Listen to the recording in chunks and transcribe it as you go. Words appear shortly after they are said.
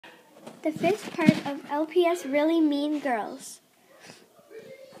The fifth part of LPS Really Mean Girls.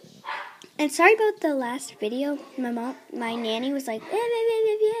 And sorry about the last video. My nanny was like,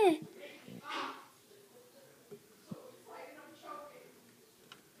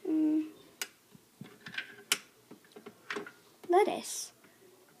 lettuce.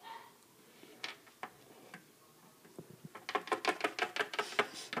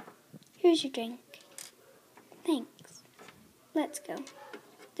 Here's your drink. Thanks. Let's go.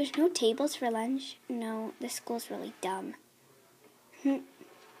 There's no tables for lunch. No, this school's really dumb. But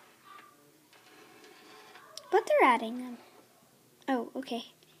they're adding them. Oh, okay.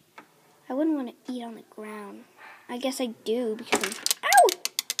 I wouldn't want to eat on the ground. I guess I do because ow!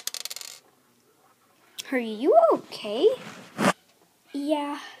 Are you okay?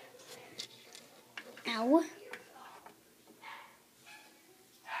 Yeah. Ow.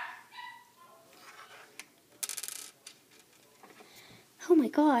 Oh my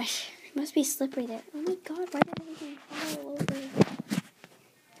gosh. It must be slippery there. Oh my god, why did everything fall all over?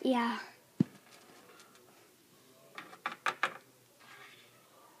 Yeah.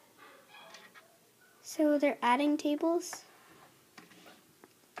 So they're adding tables?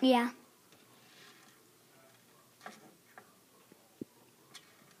 Yeah.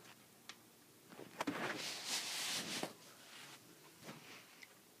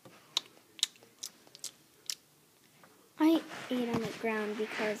 I eat on the ground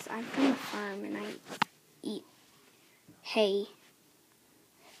because I'm from a farm and I eat hay.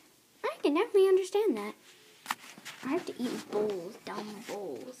 I can definitely understand that. I have to eat in bowls, dumb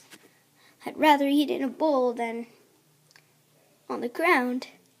bowls. I'd rather eat in a bowl than on the ground.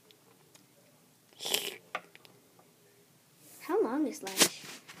 How long is lunch?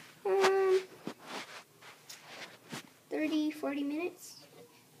 30, 40 minutes?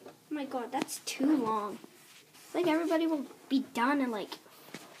 Oh my god, that's too long. It's like everybody will be done in like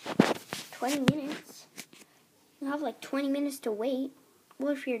 20 minutes. You'll have like 20 minutes to wait.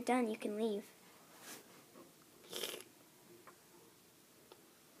 Well, if you're done, you can leave.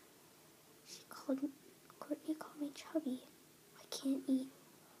 Courtney called me chubby. I can't eat.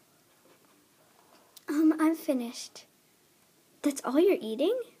 I'm finished. That's all you're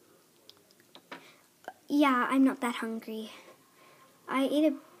eating? Yeah, I'm not that hungry. I ate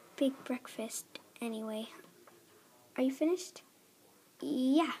a big breakfast anyway. Are you finished?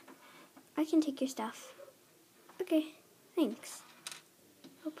 Yeah. I can take your stuff. Okay, thanks.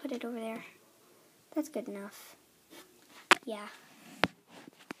 I'll put it over there. That's good enough. Yeah.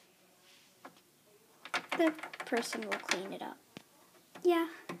 The person will clean it up. Yeah.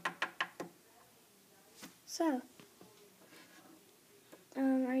 So,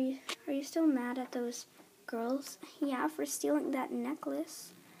 are you still mad at those girls? Yeah, for stealing that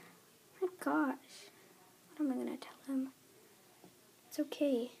necklace. My gosh. What am I gonna tell them? It's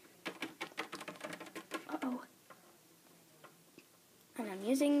okay. Uh-oh. And I'm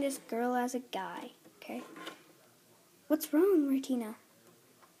using this girl as a guy, okay? What's wrong, Martina?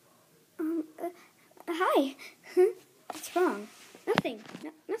 Hi. What's wrong? Nothing.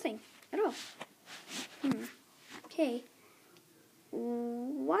 Nothing at all. Okay.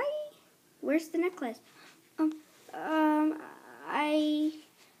 Why? Where's the necklace?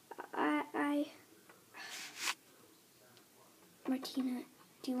 Martina,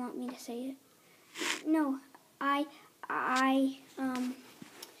 do you want me to say it? No,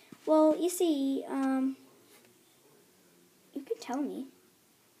 well, you see, you can tell me.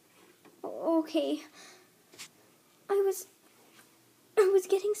 Okay. I was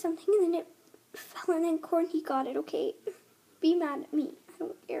getting something and then it fell and then Courtney got it, okay? Be mad at me. I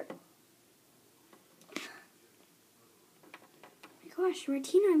don't care. Oh my gosh,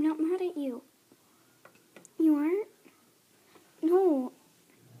 Martina, I'm not mad at you. You aren't? No.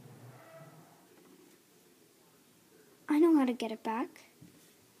 I know how to get it back.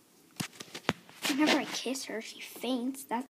 Whenever I kiss her, she faints. That's